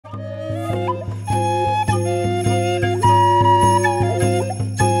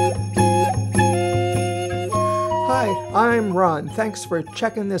Ron. Thanks for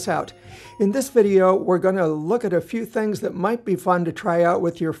checking this out. In this video, we're going to look at a few things that might be fun to try out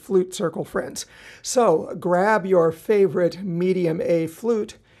with your Flute Circle friends. So grab your favorite medium A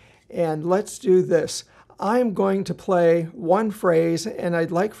flute and let's do this. I'm going to play one phrase and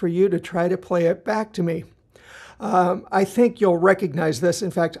I'd like for you to try to play it back to me. I think you'll recognize this. In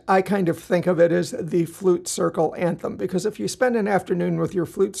fact, I kind of think of it as the Flute Circle anthem, because if you spend an afternoon with your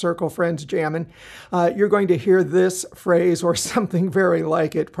Flute Circle friends jamming, you're going to hear this phrase or something very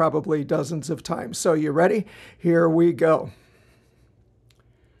like it probably dozens of times. So you ready? Here we go.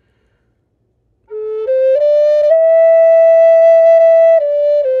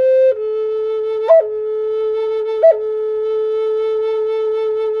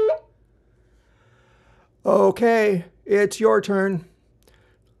 Okay, it's your turn.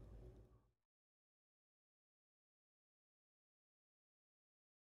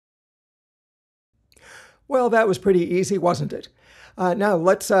 Well, that was pretty easy, wasn't it? Now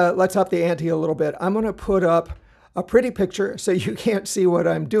let's up the ante a little bit. I'm going to put up a pretty picture so you can't see what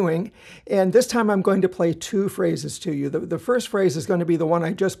I'm doing. And this time I'm going to play two phrases to you. The first phrase is going to be the one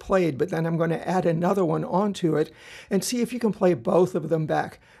I just played, but then I'm going to add another one onto it and see if you can play both of them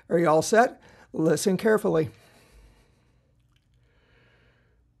back. Are you all set? Listen carefully.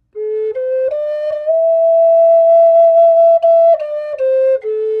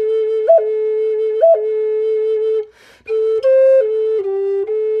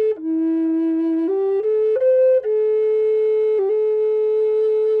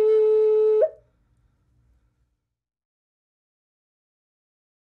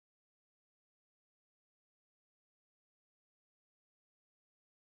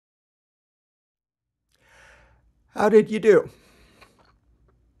 How did you do?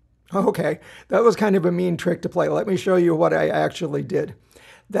 Okay, that was kind of a mean trick to play. Let me show you what I actually did.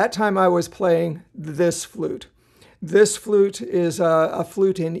 That time I was playing this flute. This flute is a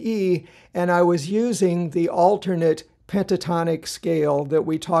flute in E, and I was using the alternate pentatonic scale that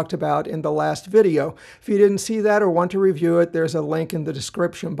we talked about in the last video. If you didn't see that or want to review it, there's a link in the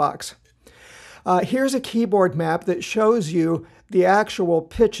description box. Here's a keyboard map that shows you the actual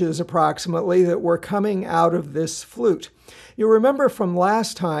pitches approximately that were coming out of this flute. You remember from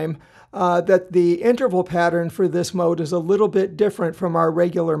last time that the interval pattern for this mode is a little bit different from our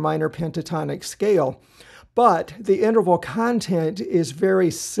regular minor pentatonic scale, but the interval content is very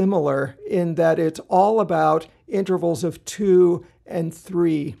similar in that it's all about intervals of 2 and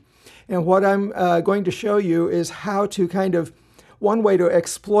 3. And what I'm going to show you is how to one way to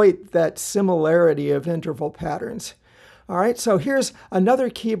exploit that similarity of interval patterns. All right, so here's another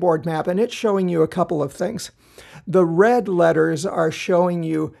keyboard map, and it's showing you a couple of things. The red letters are showing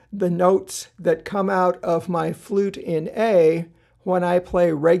you the notes that come out of my flute in A when I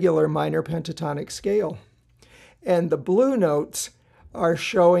play regular minor pentatonic scale. And the blue notes are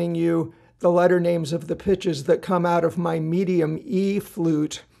showing you the letter names of the pitches that come out of my medium E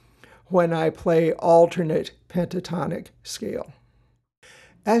flute when I play alternate pentatonic scale.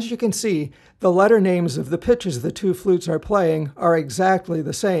 As you can see, the letter names of the pitches the two flutes are playing are exactly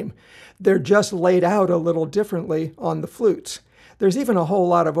the same. They're just laid out a little differently on the flutes. There's even a whole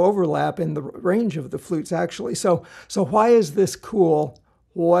lot of overlap in the range of the flutes, actually. So why is this cool?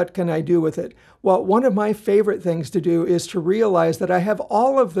 What can I do with it? Well, one of my favorite things to do is to realize that I have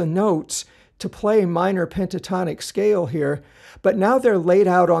all of the notes to play minor pentatonic scale here, but now they're laid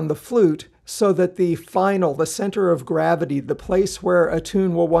out on the flute so that the center of gravity, the place where a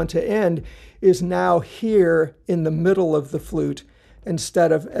tune will want to end, is now here in the middle of the flute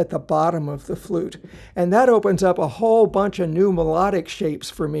instead of at the bottom of the flute. And that opens up a whole bunch of new melodic shapes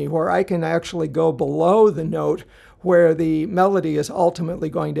for me where I can actually go below the note where the melody is ultimately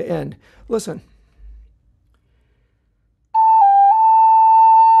going to end. Listen.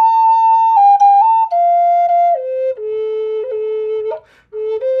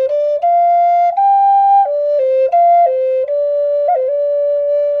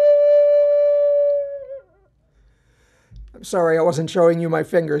 Sorry, I wasn't showing you my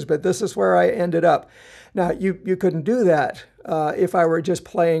fingers, but this is where I ended up. Now, you couldn't do that if I were just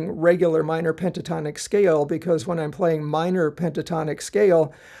playing regular minor pentatonic scale, because when I'm playing minor pentatonic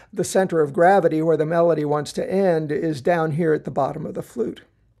scale, the center of gravity where the melody wants to end is down here at the bottom of the flute.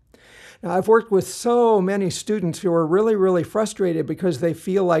 Now, I've worked with so many students who are really, really frustrated because they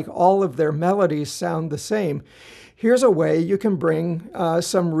feel like all of their melodies sound the same. Here's a way you can bring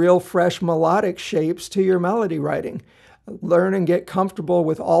some real fresh melodic shapes to your melody writing. Learn and get comfortable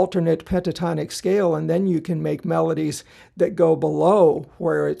with alternate pentatonic scale, and then you can make melodies that go below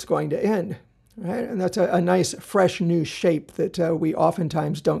where it's going to end. Right? And that's a nice, fresh, new shape that we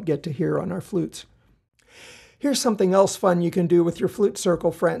oftentimes don't get to hear on our flutes. Here's something else fun you can do with your Flute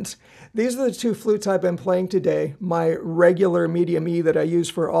Circle friends. These are the two flutes I've been playing today, my regular medium E that I use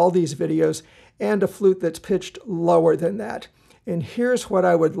for all these videos, and a flute that's pitched lower than that. And here's what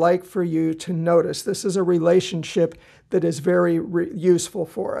I would like for you to notice. This is a relationship that is very useful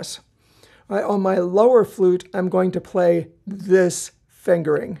for us. On my lower flute, I'm going to play this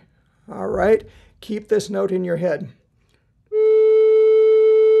fingering. All right, keep this note in your head.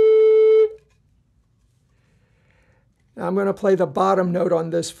 Now I'm going to play the bottom note on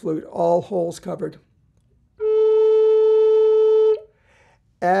this flute, all holes covered.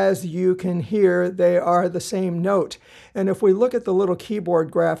 As you can hear, they are the same note. And if we look at the little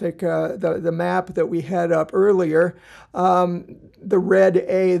keyboard graphic, the map that we had up earlier, the red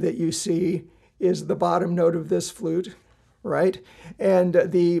A that you see is the bottom note of this flute, right? And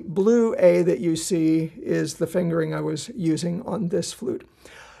the blue A that you see is the fingering I was using on this flute.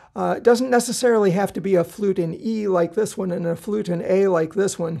 It doesn't necessarily have to be a flute in E like this one and a flute in A like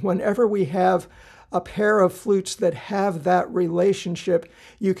this one. Whenever we have a pair of flutes that have that relationship,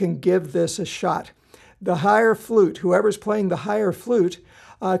 you can give this a shot. The higher flute, whoever's playing the higher flute,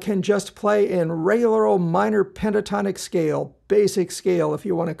 can just play in regular old minor pentatonic scale, basic scale if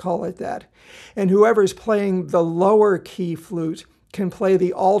you want to call it that. And whoever's playing the lower key flute can play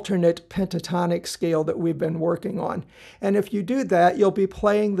the alternate pentatonic scale that we've been working on. And if you do that, you'll be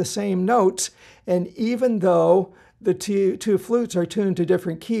playing the same notes, and even though the two flutes are tuned to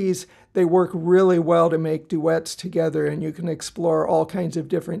different keys, they work really well to make duets together, and you can explore all kinds of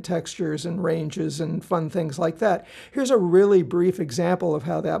different textures and ranges and fun things like that. Here's a really brief example of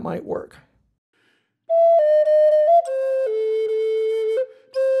how that might work.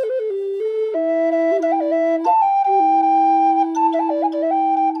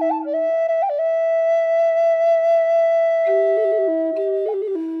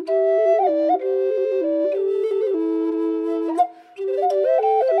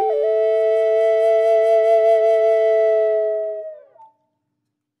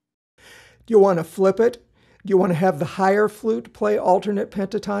 Do you want to flip it? Do you want to have the higher flute play alternate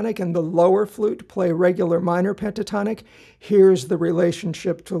pentatonic and the lower flute play regular minor pentatonic? Here's the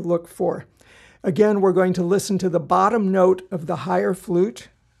relationship to look for. Again, we're going to listen to the bottom note of the higher flute.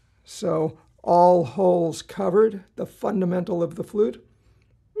 So all holes covered, the fundamental of the flute.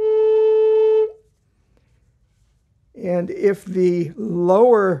 And if the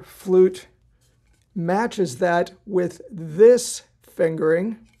lower flute matches that with this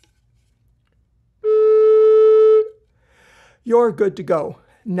fingering, you're good to go.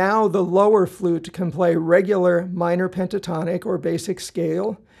 Now the lower flute can play regular minor pentatonic or basic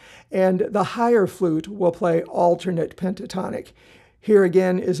scale, and the higher flute will play alternate pentatonic. Here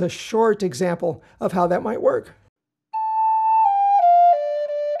again is a short example of how that might work.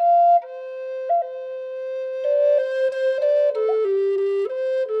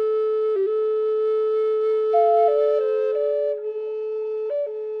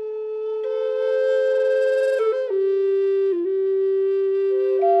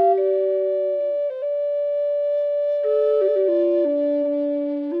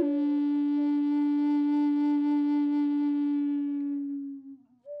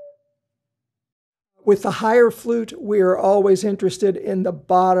 With the higher flute, we are always interested in the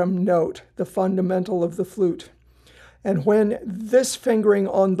bottom note, the fundamental of the flute. And when this fingering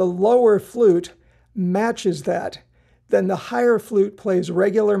on the lower flute matches that, then the higher flute plays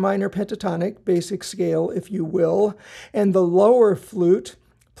regular minor pentatonic, basic scale, if you will, and the lower flute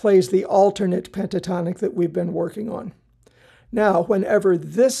plays the alternate pentatonic that we've been working on. Now, whenever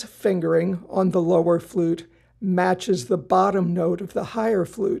this fingering on the lower flute matches the bottom note of the higher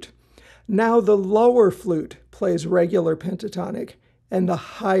flute, now the lower flute plays regular pentatonic and the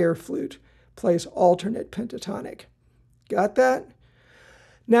higher flute plays alternate pentatonic. Got that?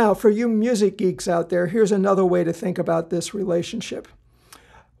 Now, for you music geeks out there, here's another way to think about this relationship.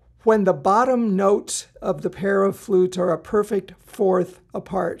 When the bottom notes of the pair of flutes are a perfect fourth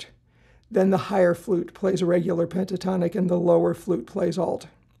apart, then the higher flute plays regular pentatonic and the lower flute plays alt.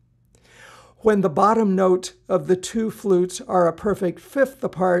 When the bottom note of the two flutes are a perfect fifth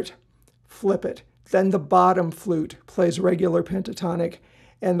apart, flip it. Then the bottom flute plays regular pentatonic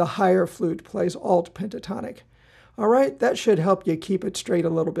and the higher flute plays alt pentatonic. All right, that should help you keep it straight a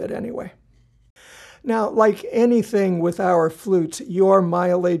little bit anyway. Now, like anything with our flutes, your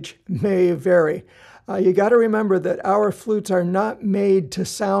mileage may vary. You got to remember that our flutes are not made to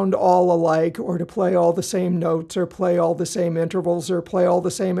sound all alike or to play all the same notes or play all the same intervals or play all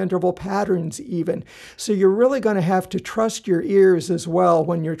the same interval patterns even. So you're really going to have to trust your ears as well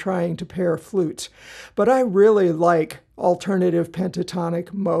when you're trying to pair flutes. But I really like alternative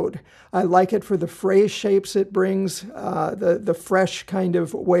pentatonic mode. I like it for the phrase shapes it brings, the fresh kind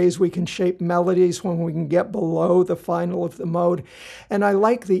of ways we can shape melodies when we can get below the final of the mode. And I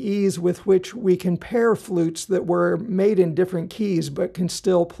like the ease with which we can pair flutes that were made in different keys but can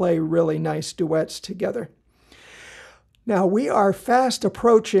still play really nice duets together. Now, we are fast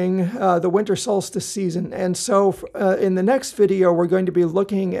approaching the winter solstice season, and so in the next video, we're going to be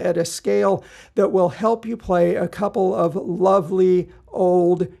looking at a scale that will help you play a couple of lovely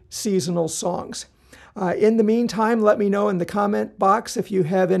old seasonal songs. In the meantime, let me know in the comment box if you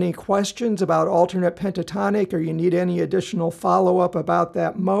have any questions about alternate pentatonic or you need any additional follow-up about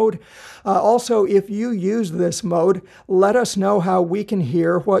that mode. Also, if you use this mode, let us know how we can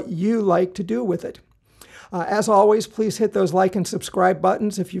hear what you like to do with it. As always, please hit those like and subscribe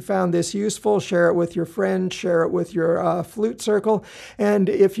buttons if you found this useful. Share it with your friends, share it with your Flute Circle. And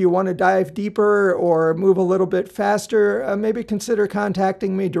if you want to dive deeper or move a little bit faster, maybe consider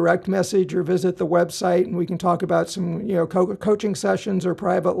contacting me, direct message, or visit the website, and we can talk about some coaching sessions or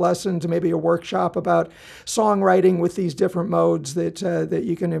private lessons, maybe a workshop about songwriting with these different modes that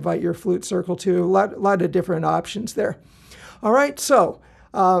you can invite your Flute Circle to. A lot of different options there. All right, so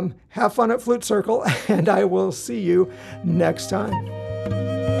have fun at Flute Circle, and I will see you next time.